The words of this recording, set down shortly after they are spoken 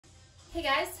Hey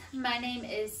guys, my name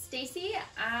is Stacy.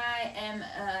 I am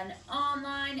an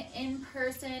online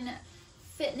in-person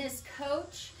fitness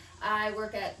coach. I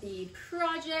work at the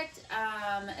Project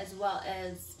as well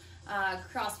as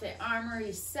CrossFit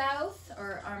Armory South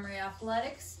or Armory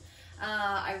Athletics.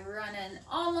 I run an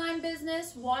online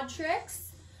business, WODtricks.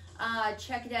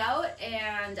 Check it out,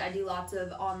 and I do lots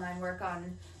of online work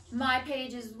on my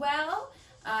page as well,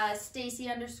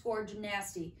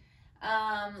 Stacy_Gymnasty.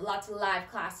 Lots of live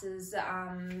classes,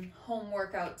 home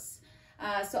workouts.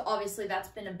 So obviously that's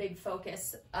been a big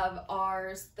focus of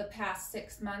ours the past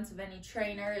 6 months of any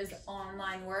trainer is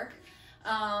online work.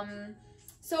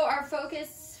 So our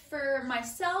focus for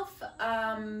myself,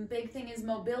 big thing is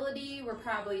mobility. We're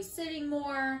probably sitting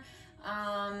more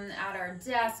at our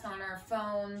desk, on our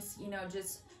phones, you know,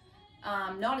 just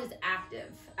not as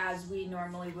active as we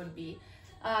normally would be.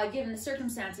 Given the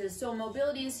circumstances. So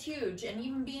mobility is huge, and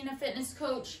even being a fitness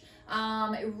coach,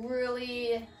 it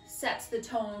really sets the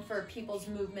tone for people's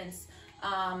movements,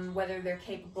 whether they're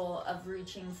capable of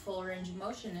reaching full range of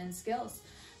motion and skills.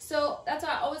 So that's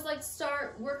why I always like to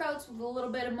start workouts with a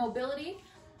little bit of mobility.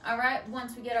 All right,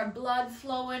 once we get our blood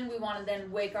flowing, we want to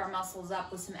then wake our muscles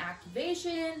up with some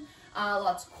activation,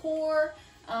 lots of core,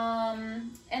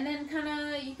 and then kind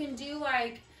of you can do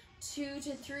like 2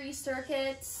 to 3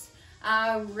 circuits.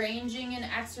 Ranging in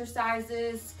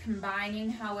exercises, combining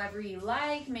however you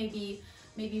like, maybe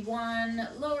one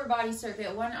lower body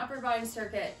circuit, one upper body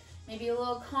circuit, maybe a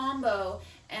little combo,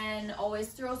 and always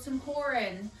throw some core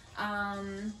in.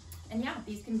 And yeah,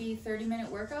 these can be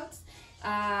 30-minute workouts.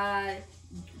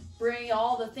 Bring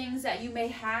all the things that you may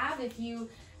have. If you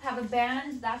have a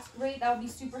band, that's great, that would be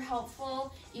super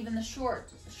helpful. Even the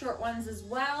short ones as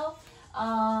well.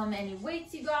 Any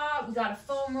weights you got, we got a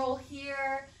foam roll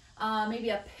here. Maybe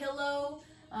a pillow.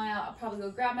 I'll probably go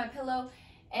grab my pillow.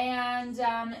 And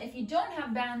if you don't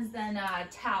have bands, then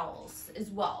towels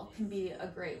as well can be a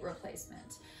great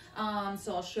replacement.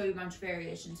 So I'll show you a bunch of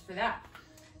variations for that.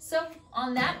 So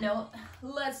on that note,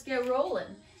 let's get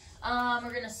rolling.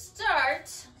 We're gonna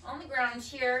start on the ground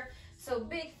here. So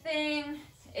big thing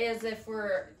is if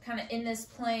we're kind of in this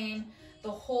plane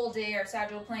the whole day, our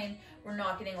sagittal plane, we're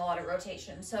not getting a lot of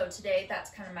rotation. So today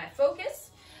that's kind of my focus.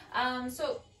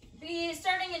 So be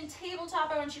starting in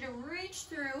tabletop. I want you to reach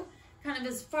through kind of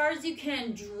as far as you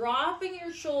can, dropping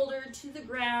your shoulder to the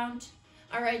ground.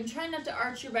 All right, and try not to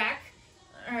arch your back.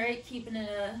 All right, keeping it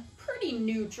a pretty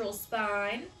neutral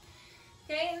spine.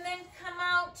 Okay, and then come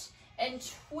out and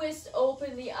twist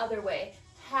open the other way,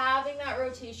 having that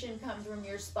rotation come from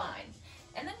your spine.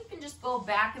 And then you can just go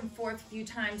back and forth a few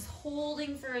times,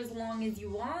 holding for as long as you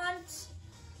want.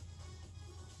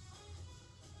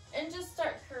 And just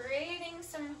start creating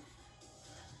some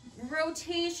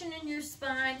rotation in your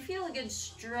spine. Feel a good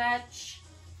stretch.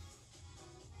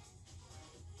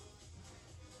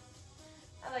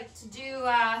 I like to do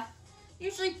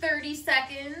usually 30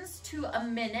 seconds to a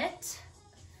minute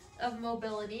of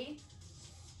mobility.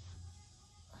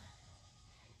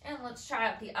 And let's try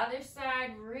out the other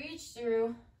side. Reach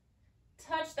through,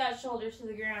 touch that shoulder to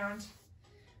the ground,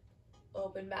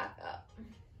 open back up.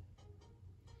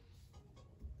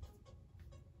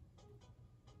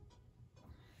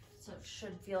 So it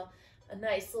should feel a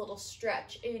nice little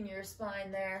stretch in your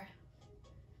spine there.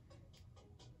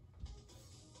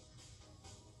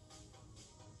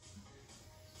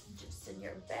 Just in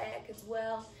your back as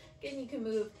well. Again, you can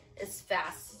move as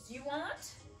fast as you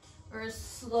want or as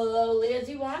slowly as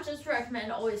you want. Just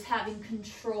recommend always having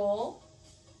control.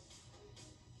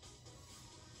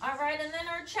 All right, and then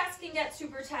our chest can get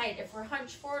super tight if we're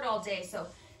hunched forward all day. So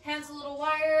hands a little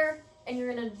wider, and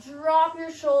you're gonna drop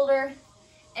your shoulder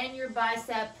and your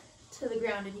bicep to the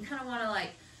ground, and you kind of want to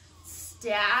like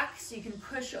stack so you can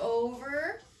push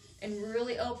over and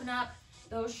really open up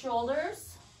those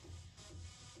shoulders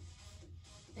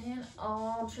and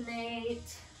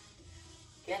alternate.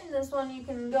 Again, this one you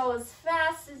can go as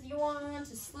fast as you want,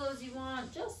 as slow as you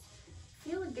want. Just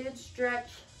feel a good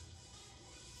stretch.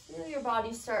 Feel your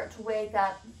body start to wake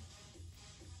up.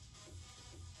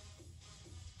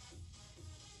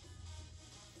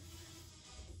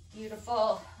 Beautiful.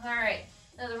 All right,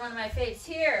 another one of my faves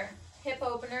here, hip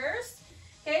openers.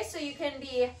 Okay, so you can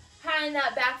be high in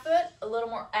that back foot, a little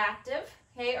more active,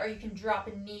 okay, or you can drop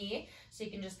a knee, so you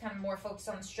can just kind of more focus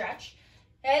on the stretch.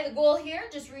 Okay, the goal here,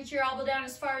 just reach your elbow down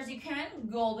as far as you can,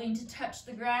 goal being to touch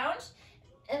the ground,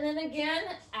 and then again,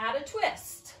 add a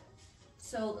twist.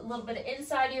 So a little bit of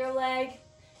inside of your leg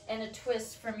and a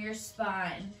twist from your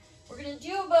spine. We're gonna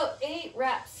do about 8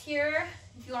 reps here.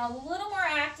 If you want a little more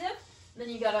active, then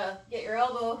you gotta get your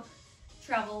elbow,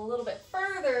 travel a little bit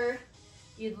further,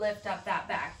 you'd lift up that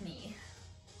back knee.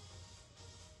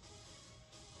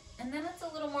 And then it's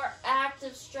a little more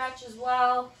active stretch as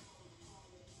well.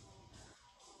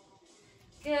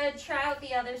 Good, try out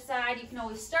the other side. You can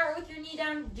always start with your knee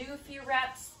down, do a few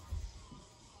reps,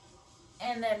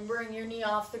 and then bring your knee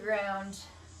off the ground.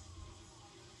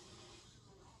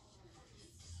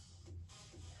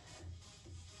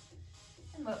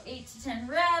 And about 8 to 10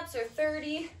 reps or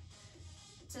 30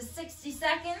 to 60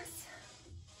 seconds.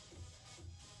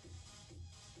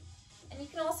 And you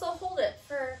can also hold it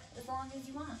for as long as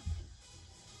you want.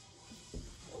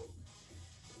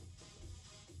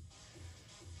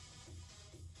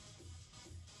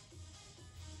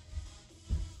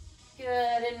 Good,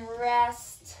 and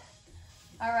rest.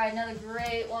 All right, another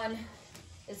great one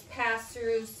is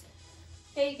pass-throughs.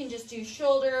 Okay, you can just do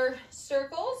shoulder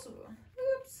circles.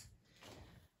 Oops.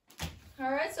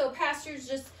 All right, so pass-throughs,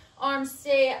 just arms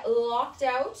stay locked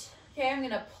out. Okay, I'm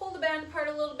gonna pull the band apart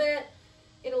a little bit,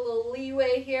 get a little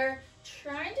leeway here.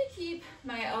 Trying to keep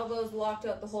my elbows locked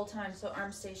out the whole time so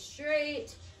arms stay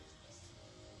straight.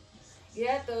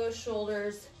 Get those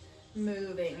shoulders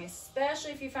moving,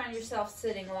 especially if you find yourself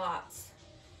sitting lots.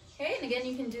 Okay, and again,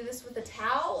 you can do this with a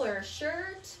towel or a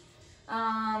shirt.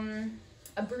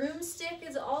 A broomstick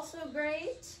is also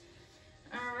great.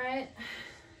 All right.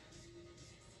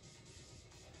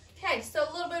 Okay, so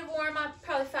a little bit of warm up,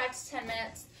 probably 5 to 10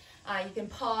 minutes. You can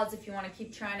pause if you want to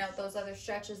keep trying out those other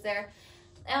stretches there.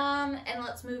 And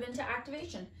let's move into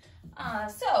activation.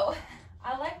 So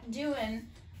I like doing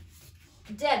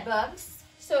dead bugs.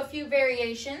 So a few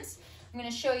variations. I'm going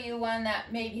to show you one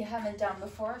that maybe you haven't done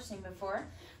before, seen before.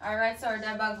 All right, so our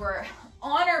dead bug, we're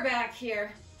on our back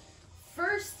here.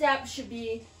 First step should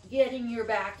be getting your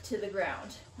back to the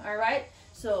ground. All right,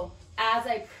 so as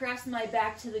I press my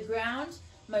back to the ground,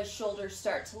 my shoulders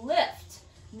start to lift,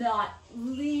 not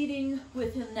leading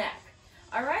with the neck.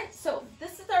 All right, so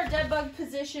this is our dead bug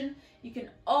position. You can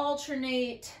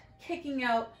alternate kicking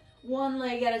out one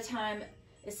leg at a time,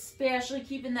 especially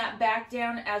keeping that back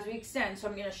down as we extend. So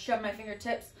I'm gonna shove my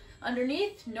fingertips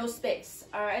underneath, no space.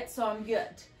 All right, so I'm good.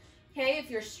 Okay,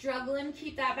 if you're struggling,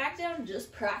 keep that back down.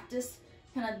 Just practice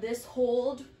kind of this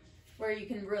hold where you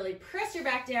can really press your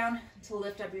back down to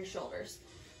lift up your shoulders.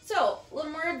 So a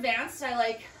little more advanced, I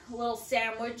like a little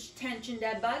sandwich tension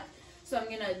dead bug. So I'm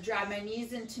gonna drive my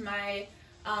knees into my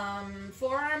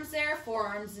forearms there,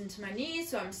 forearms into my knees.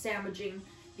 So I'm sandwiching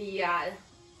the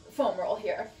foam roll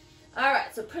here. All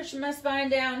right, so pushing my spine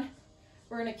down.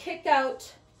 We're gonna kick out,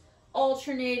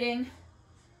 alternating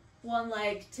one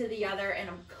leg to the other, and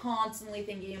I'm constantly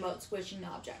thinking about squishing the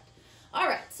object. All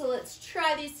right, so let's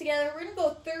try these together. We're gonna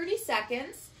go 30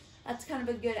 seconds. That's kind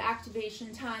of a good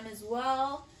activation time as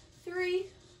well. 3,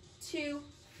 2,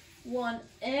 1,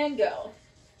 and go.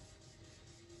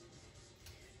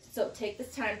 So take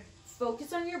this time,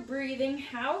 focus on your breathing.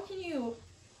 How can you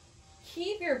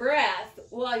keep your breath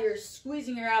while you're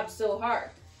squeezing your abs so hard?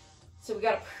 So we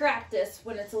gotta practice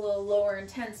when it's a little lower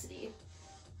intensity.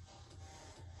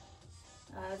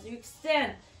 As you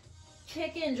extend,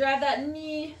 kick in, drive that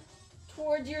knee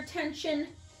towards your tension.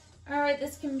 All right,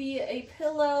 this can be a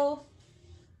pillow.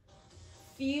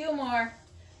 Few more.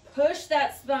 Push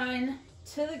that spine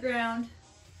to the ground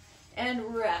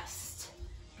and rest.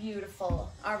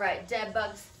 Beautiful. All right, dead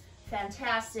bugs,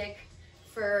 fantastic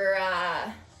for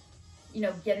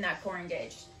getting that core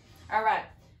engaged. All right,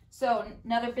 so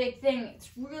another big thing,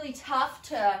 it's really tough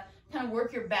to kind of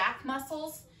work your back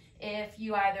muscles if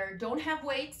you either don't have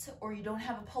weights or you don't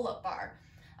have a pull-up bar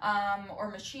or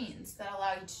machines that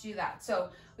allow you to do that. So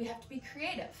we have to be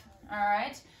creative, all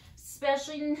right?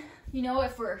 Especially,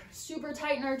 if we're super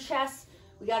tight in our chest,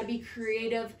 we gotta be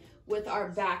creative with our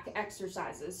back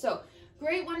exercises. So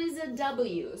great one is a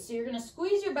W. So you're gonna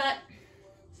squeeze your butt,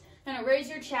 kind of raise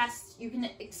your chest. You can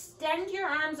extend your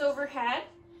arms overhead,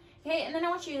 okay? And then I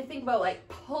want you to think about like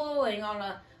pulling on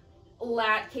a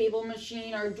lat cable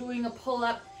machine or doing a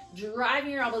pull-up,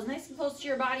 driving your elbows nice and close to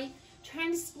your body,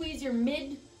 trying to squeeze your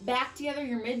mid back together,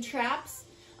 your mid traps,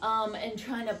 and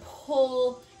trying to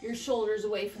pull your shoulders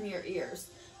away from your ears.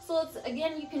 So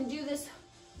again, you can do this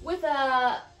with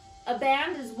a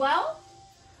band as well,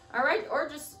 all right, or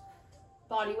just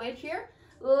body weight here.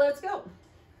 Let's go.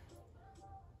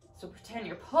 So pretend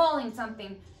you're pulling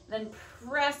something, then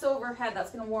press overhead. That's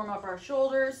gonna warm up our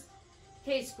shoulders.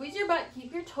 Okay, squeeze your butt,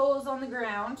 keep your toes on the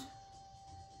ground.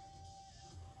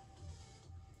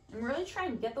 And really try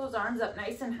and get those arms up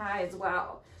nice and high as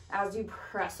well as you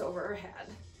press overhead.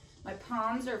 My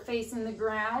palms are facing the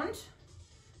ground.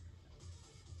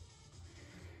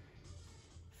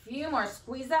 Few more,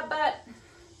 squeeze that butt.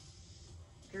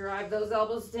 Drive those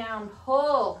elbows down,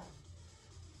 pull.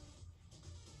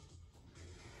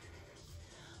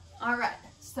 All right,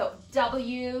 so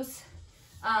W's,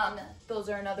 Those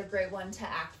are another great one to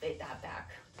activate that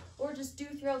back. Or just do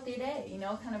throughout the day, you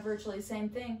know, kind of virtually the same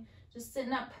thing. Just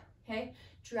sitting up, okay?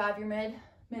 Drive your mid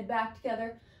back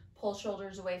together, pull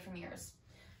shoulders away from ears.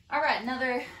 All right,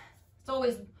 it's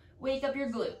always wake up your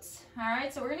glutes. All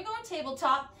right, so we're gonna go on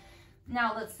tabletop.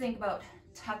 Now let's think about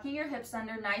tucking your hips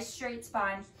under, nice straight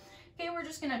spine. Okay, we're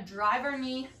just gonna drive our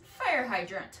knee, fire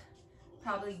hydrant.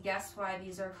 Probably guess why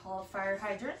these are called fire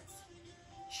hydrants.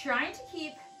 Trying to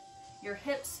keep your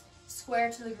hips square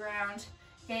to the ground,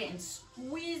 okay, and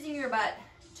squeezing your butt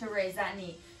to raise that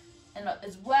knee. And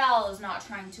as well as not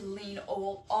trying to lean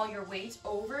all your weight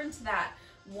over into that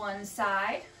one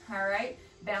side, all right?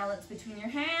 Balance between your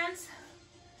hands.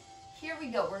 Here we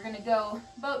go. We're gonna go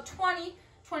about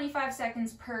 25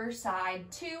 seconds per side.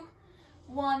 2,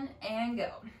 1, and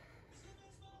go.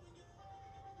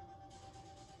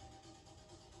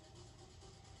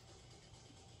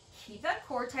 Keep that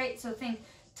core tight, so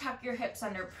tuck your hips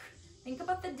under. Think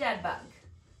about the dead bug.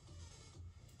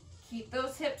 Keep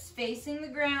those hips facing the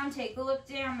ground. Take a look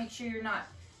down. Make sure you're not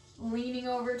leaning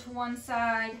over to one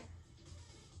side.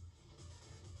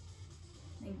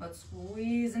 Think about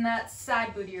squeezing that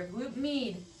side booty or glute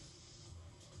med.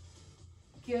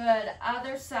 Good.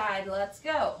 Other side. Let's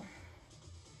go.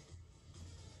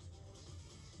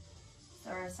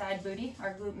 So our side booty,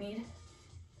 our glute med,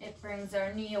 it brings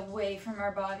our knee away from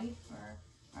our body or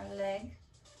our leg.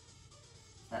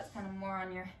 So that's kind of more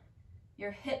on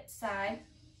your hip side.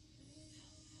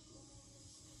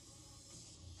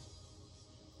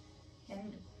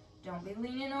 And don't be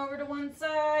leaning over to one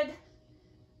side.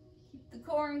 Keep the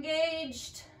core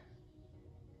engaged.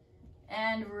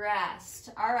 And rest.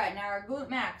 All right, now our glute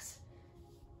max.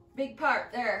 Big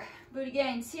part there. Booty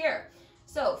gains here.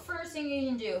 So first thing you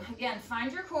can do, again,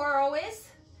 find your core always.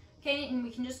 Okay, and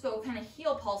we can just go kind of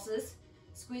heel pulses,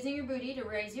 squeezing your booty to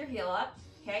raise your heel up.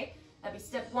 Okay, that'd be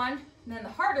step one. And then the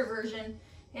harder version,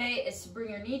 okay, is to bring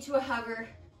your knee to a hover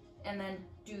and then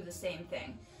do the same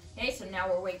thing. Okay, so now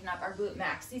we're waking up our glute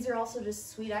max. These are also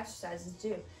just sweet exercises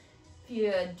too. If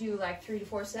you do like 3 to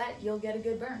 4 sets, you'll get a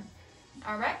good burn.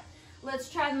 All right, let's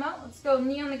try them out. Let's go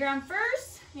knee on the ground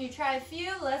first. You try a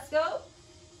few, let's go.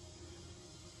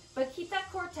 But keep that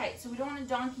core tight, so we don't want to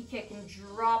donkey kick and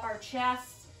drop our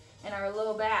chest and our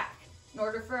low back. In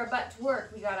order for our butt to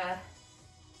work, we gotta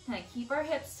kind of keep our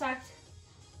hips tucked.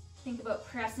 Think about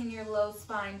pressing your low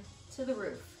spine to the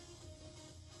roof.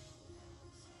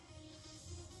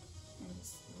 And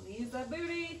just squeeze that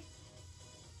booty.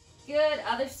 Good,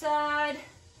 other side.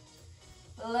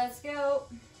 Let's go.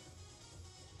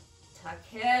 Tuck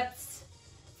hips.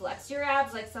 Flex your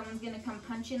abs like someone's gonna come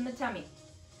punch you in the tummy.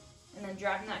 And then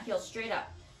driving that heel straight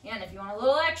up. And if you want a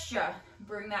little extra,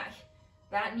 bring that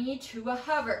knee to a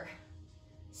hover.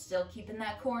 Still keeping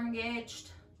that core engaged.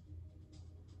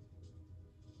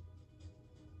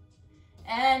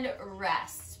 And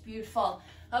rest. Beautiful.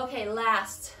 Okay,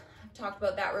 last. I've talked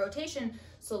about that rotation,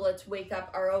 so let's wake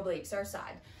up our obliques, our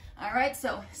side. All right,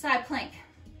 so side plank.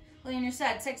 Lay on your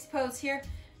side, sexy pose here.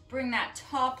 Bring that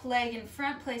top leg in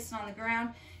front, place it on the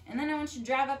ground, and then I want you to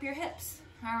drive up your hips.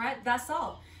 All right, that's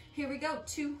all. Here we go,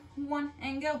 2, 1,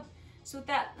 and go. So with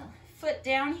that foot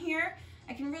down here,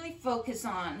 I can really focus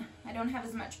on, I don't have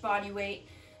as much body weight,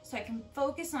 so I can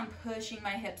focus on pushing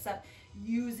my hips up,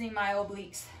 using my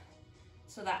obliques.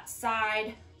 So that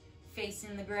side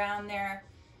facing the ground there,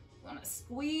 I want to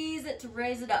squeeze it to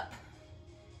raise it up.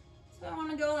 So I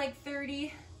want to go like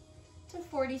 30 to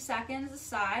 40 seconds a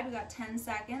side. We got 10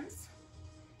 seconds.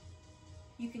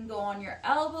 You can go on your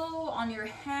elbow, on your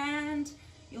hand.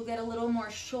 You'll get a little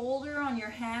more shoulder on your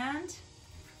hand.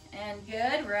 And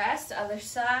good, rest, other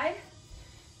side.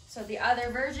 So the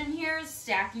other version here is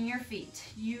stacking your feet.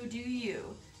 You do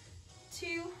you.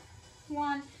 2,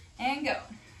 1, and go.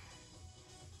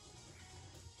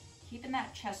 Keeping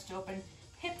that chest open.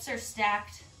 Hips are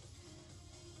stacked.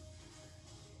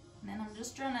 And then I'm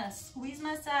just trying to squeeze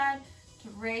my side to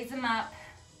raise them up.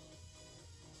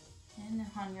 And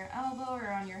on your elbow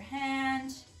or on your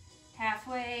hand,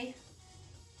 halfway.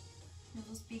 You'll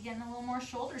just be getting a little more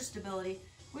shoulder stability,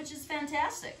 which is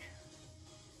fantastic.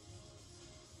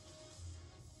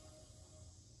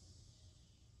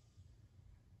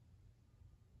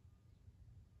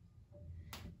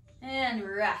 And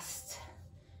rest.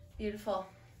 Beautiful.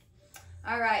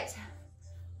 All right,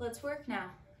 let's work now.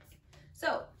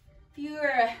 So, if you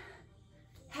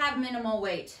have minimal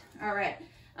weight, all right,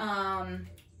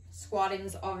 squatting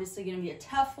is obviously gonna be a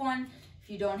tough one if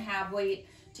you don't have weight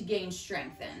to gain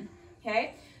strength in.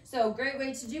 Okay, so a great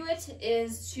way to do it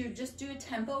is to just do a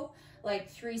tempo,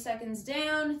 like 3 seconds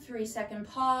down, 3 second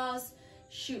pause,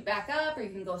 shoot back up, or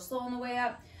you can go slow on the way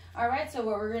up. All right, so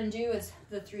what we're gonna do is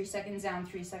the 3 seconds down,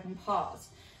 3 second pause.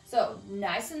 So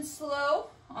nice and slow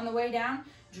on the way down,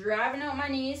 driving out my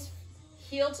knees,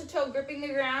 heel to toe gripping the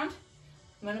ground.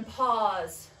 I'm gonna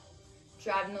pause,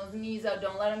 driving those knees out,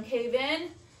 don't let them cave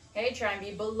in. Okay, try and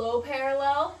be below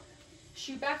parallel,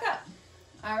 shoot back up.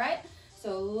 All right,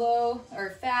 so low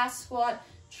or fast squat,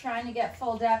 trying to get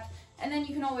full depth. And then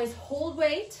you can always hold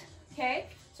weight, okay?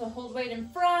 So hold weight in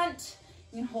front,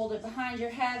 you can hold it behind your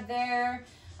head there.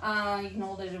 You can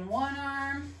hold it in one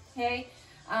arm, okay?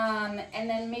 And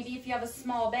then maybe if you have a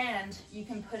small band, you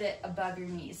can put it above your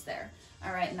knees there.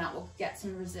 All right, and that will get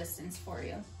some resistance for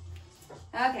you.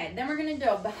 Okay, then we're gonna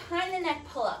do behind the neck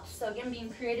pull-ups. So again,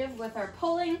 being creative with our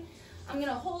pulling, I'm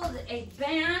gonna hold a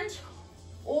band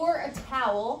or a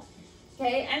towel,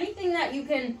 okay? Anything that you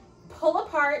can pull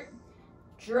apart,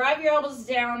 drive your elbows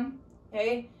down,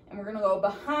 okay? And we're gonna go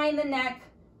behind the neck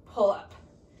pull-up.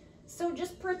 So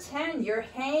just pretend you're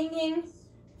hanging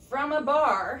from a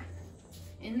bar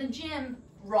in the gym,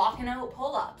 rocking out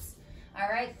pull-ups. All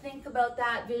right, think about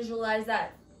that, visualize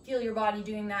that, feel your body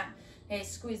doing that. Okay,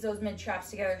 squeeze those mid-traps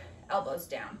together, elbows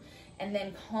down. And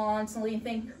then constantly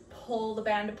think, pull the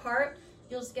band apart.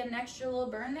 You'll just get an extra little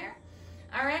burn there.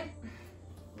 All right,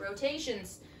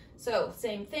 rotations. So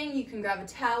same thing, you can grab a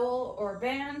towel or a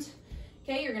band.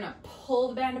 Okay, you're gonna pull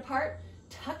the band apart,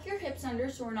 tuck your hips under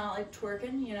so we're not like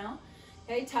twerking, you know?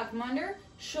 Okay, tuck them under,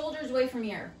 shoulders away from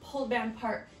ear, pull the band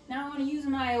apart. Now I wanna use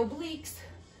my obliques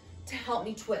to help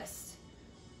me twist.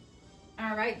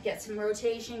 All right, get some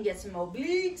rotation, get some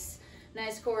obliques.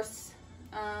 Nice course.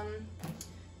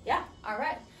 Yeah, all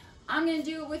right. I'm gonna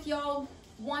do it with y'all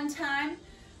one time.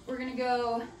 We're gonna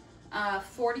go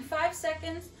 45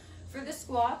 seconds for the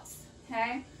squats,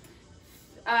 okay?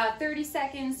 30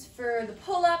 seconds for the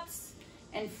pull-ups,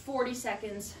 and 40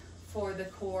 seconds for the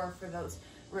core for those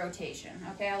rotation,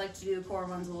 okay? I like to do the core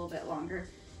ones a little bit longer.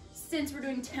 Since we're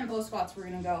doing tempo squats, we're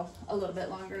gonna go a little bit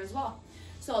longer as well.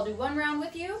 So I'll do one round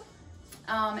with you,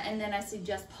 and then I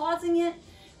suggest pausing it,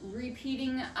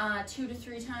 repeating 2 to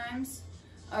 3 times,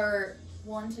 or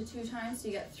 1 to 2 times, so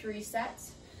you get 3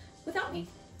 sets without me.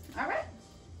 All right,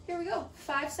 here we go.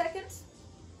 5 seconds.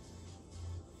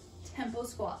 Tempo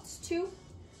squats. 2,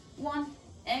 1,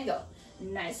 and go.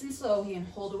 Nice and slow. You can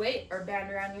hold a weight or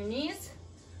band around your knees.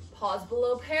 Pause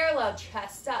below parallel,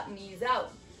 chest up, knees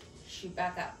out. Shoot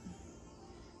back up.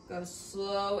 Go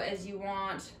slow as you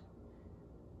want.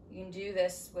 You can do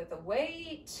this with a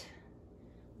weight,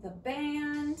 the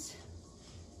band.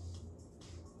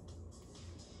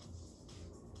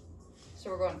 So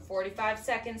we're going 45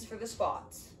 seconds for the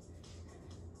squats.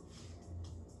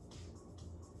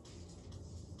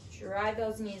 Drive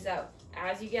those knees out.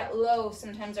 As you get low,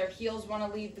 sometimes our heels want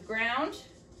to leave the ground.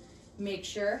 Make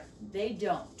sure they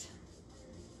don't.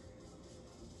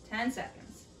 10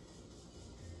 seconds.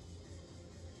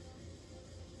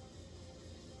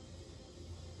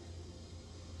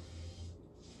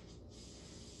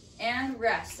 And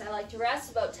rest. I like to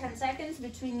rest about 10 seconds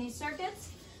between these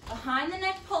circuits. Behind the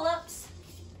neck pull-ups.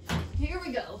 Here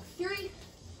we go. 3,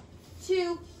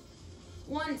 2,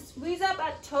 1. Squeeze up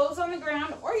at toes on the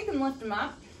ground, or you can lift them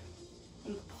up.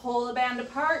 And pull the band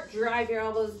apart. Drive your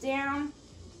elbows down.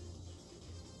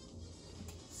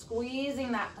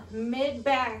 Squeezing that mid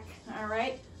back. All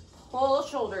right. Pull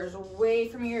shoulders away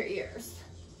from your ears.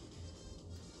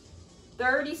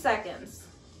 30 seconds.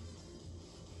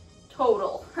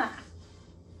 Total.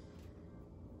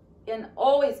 And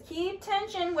always keep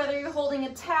tension, whether you're holding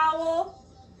a towel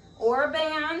or a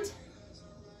band.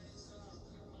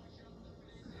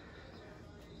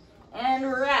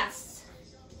 And rest.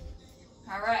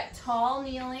 All right, tall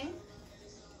kneeling.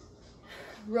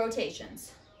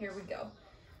 Rotations. Here we go.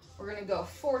 We're gonna go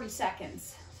 40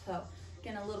 seconds. So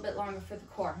again, a little bit longer for the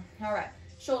core. All right,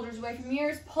 shoulders away from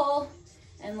ears, pull,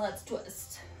 and let's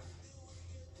twist.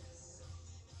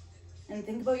 And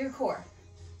think about your core.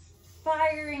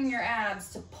 Firing your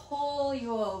abs to pull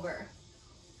you over.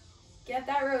 Get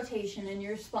that rotation in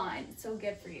your spine. It's so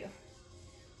good for you.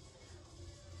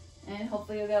 And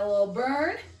hopefully you'll get a little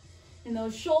burn in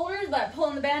those shoulders by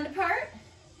pulling the band apart.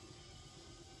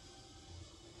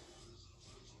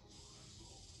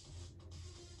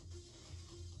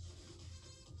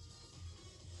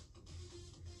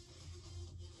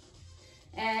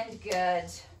 And good.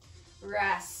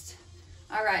 Rest.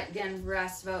 All right, again,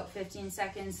 rest about 15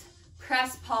 seconds.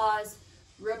 Press pause,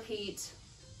 repeat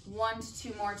 1 to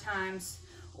 2 more times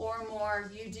or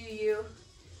more. You do you.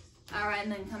 All right,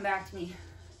 and then come back to me.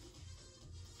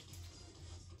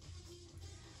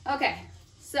 Okay,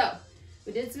 so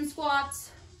we did some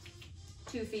squats,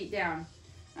 2 feet down.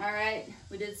 All right,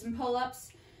 we did some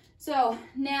pull-ups, So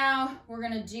now we're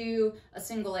gonna do a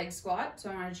single leg squat.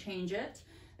 So I'm gonna change it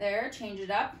there, change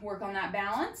it up, work on that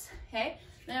balance, okay?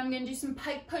 Then I'm gonna do some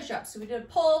pike push-ups. So we did a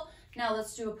pull, now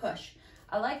let's do a push.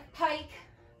 I like pike.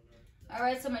 All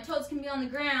right, so my toes can be on the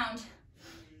ground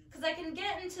because I can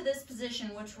get into this position,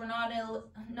 which we're not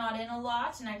in a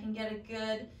lot, and I can get a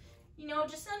good, you know,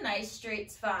 just a nice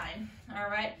straight spine,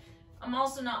 all right? I'm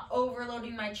also not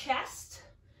overloading my chest,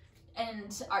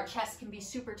 and our chest can be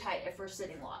super tight if we're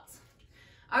sitting lots.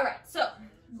 All right, so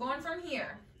going from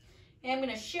here, okay, I'm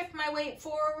gonna shift my weight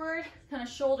forward, kind of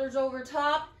shoulders over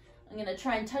top. I'm gonna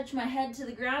try and touch my head to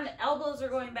the ground. Elbows are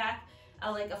going back at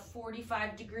like a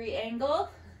 45-degree angle.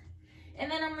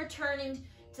 And then I'm returning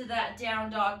to that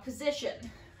down dog position,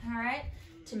 all right?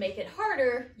 To make it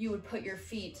harder, you would put your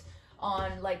feet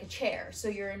on like a chair. So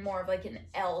you're in more of like an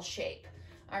L shape,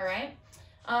 all right?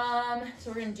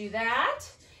 So we're gonna do that.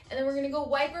 And then we're gonna go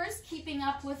wipers, keeping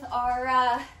up with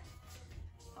our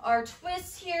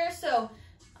twists here. So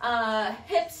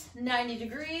hips 90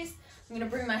 degrees. I'm gonna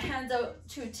bring my hands out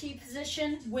to a T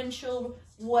position, windshield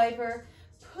wiper,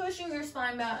 pushing your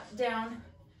spine back down.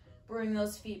 Bring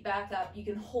those feet back up. You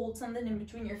can hold something in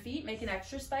between your feet, make it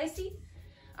extra spicy.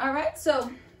 All right, so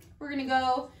we're gonna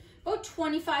go about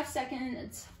 25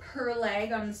 seconds per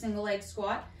leg on the single leg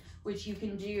squat, which you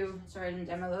can do, sorry I didn't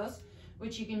demo those,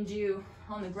 which you can do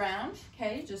on the ground,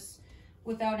 okay, just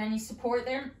without any support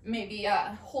there, maybe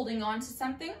holding on to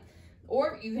something,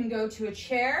 or you can go to a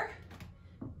chair,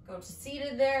 go to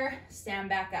seated there, stand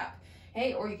back up,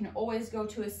 okay, or you can always go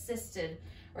to assisted,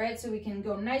 right? So we can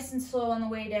go nice and slow on the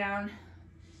way down.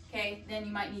 Okay, then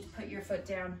you might need to put your foot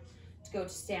down to go to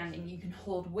standing. You can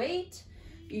hold weight.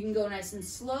 You can go nice and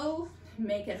slow,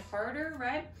 make it harder,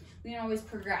 right? We can always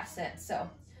progress it. So,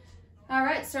 all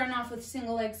right, starting off with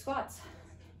single leg squats.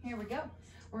 Here we go.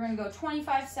 We're gonna go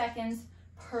 25 seconds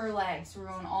per leg. So we're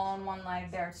going all on one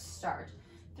leg there to start.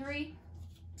 3,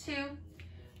 2,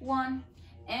 1,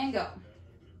 and go.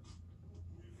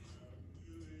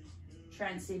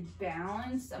 Trying to stay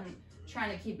balanced. I'm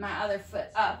trying to keep my other foot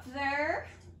up there.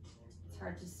 It's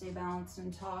hard to stay balanced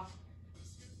and talk.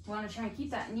 You want to try and keep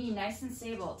that knee nice and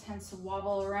stable. It tends to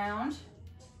wobble around.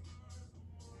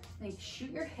 Like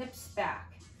shoot your hips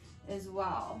back as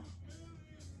well.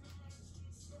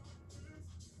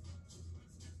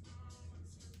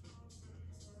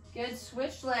 Good,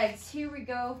 switch legs. Here we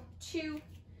go. 2,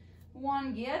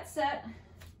 1, get set.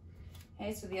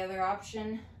 Okay, so the other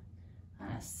option,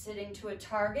 sitting to a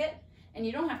target, and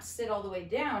you don't have to sit all the way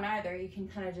down either. You can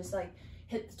kind of just like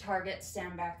hit the target,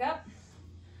 stand back up,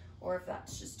 or if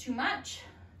that's just too much,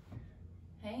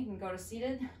 okay, you can go to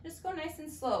seated. Just go nice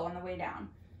and slow on the way down.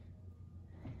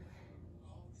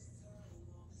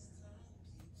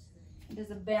 It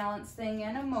is a balance thing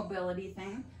and a mobility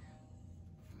thing.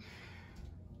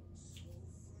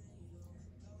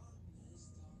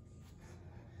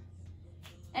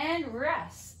 And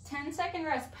rest. 10-second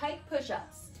rest, pike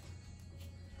push-ups.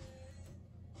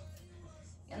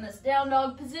 In this down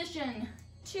dog position.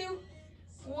 2,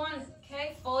 1,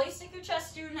 okay, fully sink your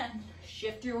chest through and then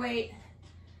shift your weight.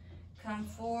 Come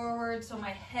forward so my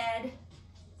head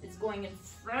is going in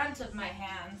front of my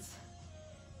hands.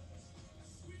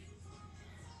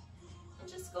 And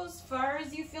just go as far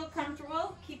as you feel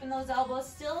comfortable, keeping those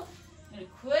elbows still. I'm gonna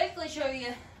quickly show you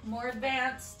more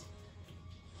advanced,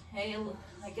 okay,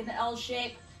 like an L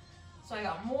shape. So I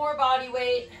got more body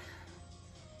weight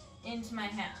into my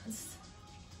hands.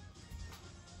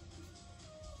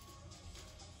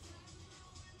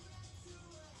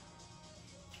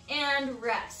 And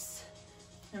rest.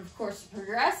 And of course, to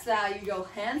progress that, you go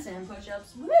handstand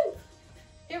push-ups. Woo!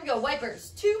 Here we go,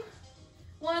 wipers. 2,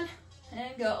 1,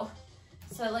 and go.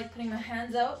 So I like putting my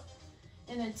hands out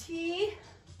in a T,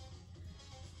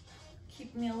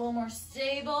 keeping me a little more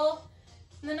stable.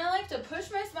 And then I like to push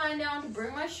my spine down to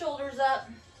bring my shoulders up.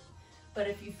 But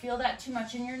if you feel that too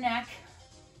much in your neck,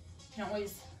 you can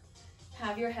always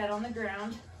have your head on the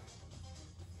ground.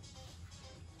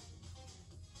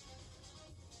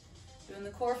 Doing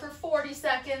the core for 40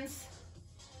 seconds.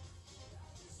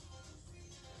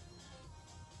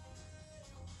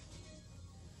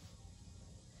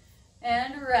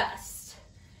 And rest.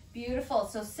 Beautiful.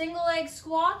 So single leg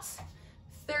squats,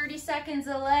 30 seconds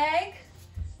a leg.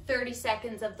 30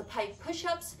 seconds of the pike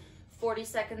push-ups, 40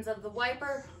 seconds of the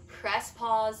wiper, press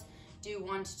pause, do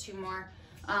 1 to 2 more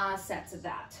sets of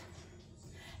that.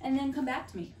 And then come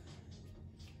back to me.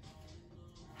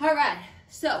 All right,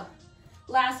 so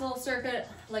last little circuit,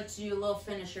 I like to do a little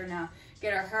finisher now.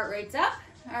 Get our heart rates up,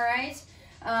 all right?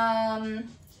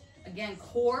 Again,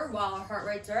 core while our heart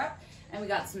rates are up, and we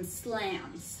got some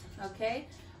slams, okay?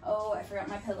 Oh, I forgot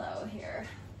my pillow here.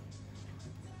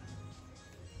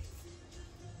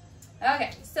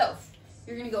 Okay, so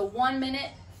you're gonna go 1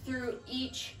 minute through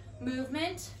each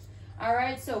movement. All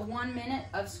right, so 1 minute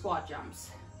of squat jumps.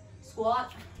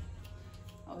 Squat,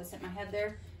 always hit my head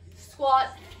there.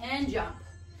 Squat and jump.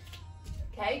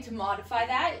 Okay, to modify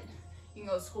that, you can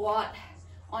go squat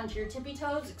onto your tippy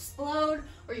toes, explode,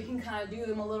 or you can kind of do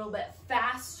them a little bit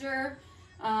faster.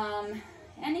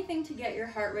 Anything to get your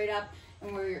heart rate up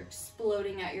and where you're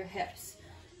exploding at your hips.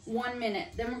 1 minute.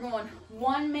 Then we're going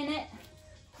 1 minute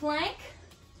plank.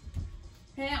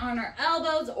 Okay, on our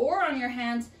elbows or on your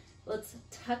hands. Let's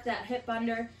tuck that hip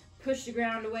under, push the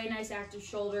ground away, nice active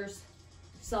shoulders.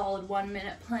 Solid 1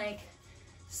 minute plank.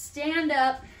 Stand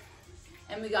up,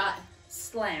 and we got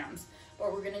slams.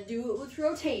 But we're gonna do it with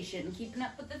rotation, keeping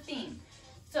up with the theme.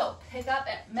 So pick up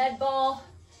at med ball,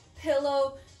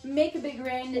 pillow, make a big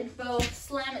rounded bow,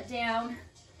 slam it down,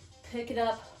 pick it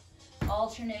up,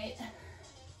 alternate.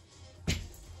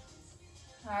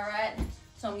 All right,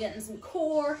 so I'm getting some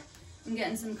core, I'm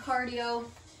getting some cardio.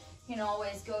 You can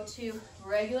always go to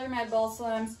regular med ball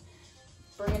slams,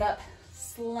 bring it up,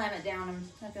 slam it down. I'm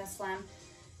not gonna slam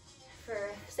for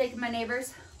sake of my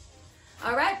neighbors.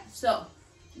 All right, so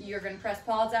you're gonna press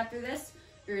pause after this.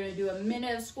 You're gonna do a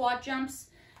minute of squat jumps,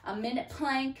 a minute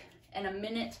plank, and a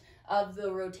minute of the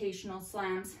rotational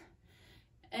slams.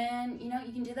 And you know,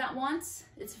 you can do that once,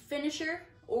 it's a finisher,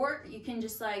 or you can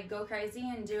just like go crazy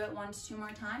and do it 1 to 2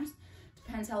 more times.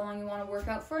 Depends how long you wanna work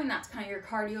out for, and that's kind of your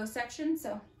cardio section.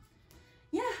 So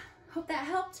yeah, hope that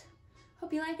helped.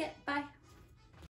 Hope you like it, bye.